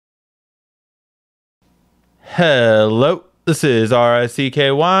Hello, this is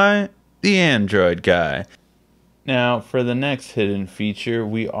RICKY, the Android guy. Now, for the next hidden feature,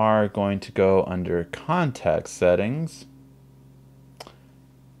 we are going to go under Contact Settings,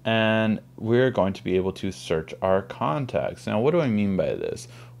 and we're going to be able to search our contacts. Now, what do I mean by this?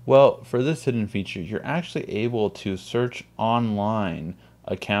 Well, for this hidden feature, you're actually able to search online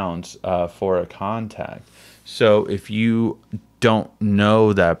accounts for a contact. So if you don't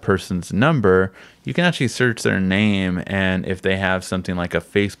know that person's number, you can actually search their name, and if they have something like a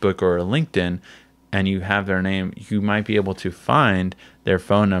Facebook or a LinkedIn and you have their name, you might be able to find their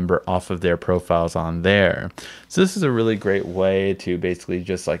phone number off of their profiles on there. So this is a really great way to basically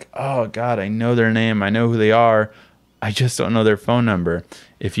just like, oh God, I know their name, I know who they are, I just don't know their phone number.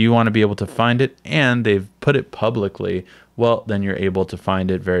 If you want to be able to find it and they've put it publicly, well, then you're able to find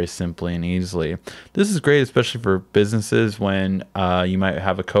it very simply and easily. This is great, especially for businesses when you might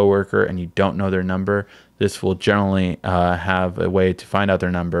have a coworker and you don't know their number. This will generally have a way to find out their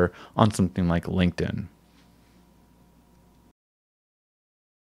number on something like LinkedIn.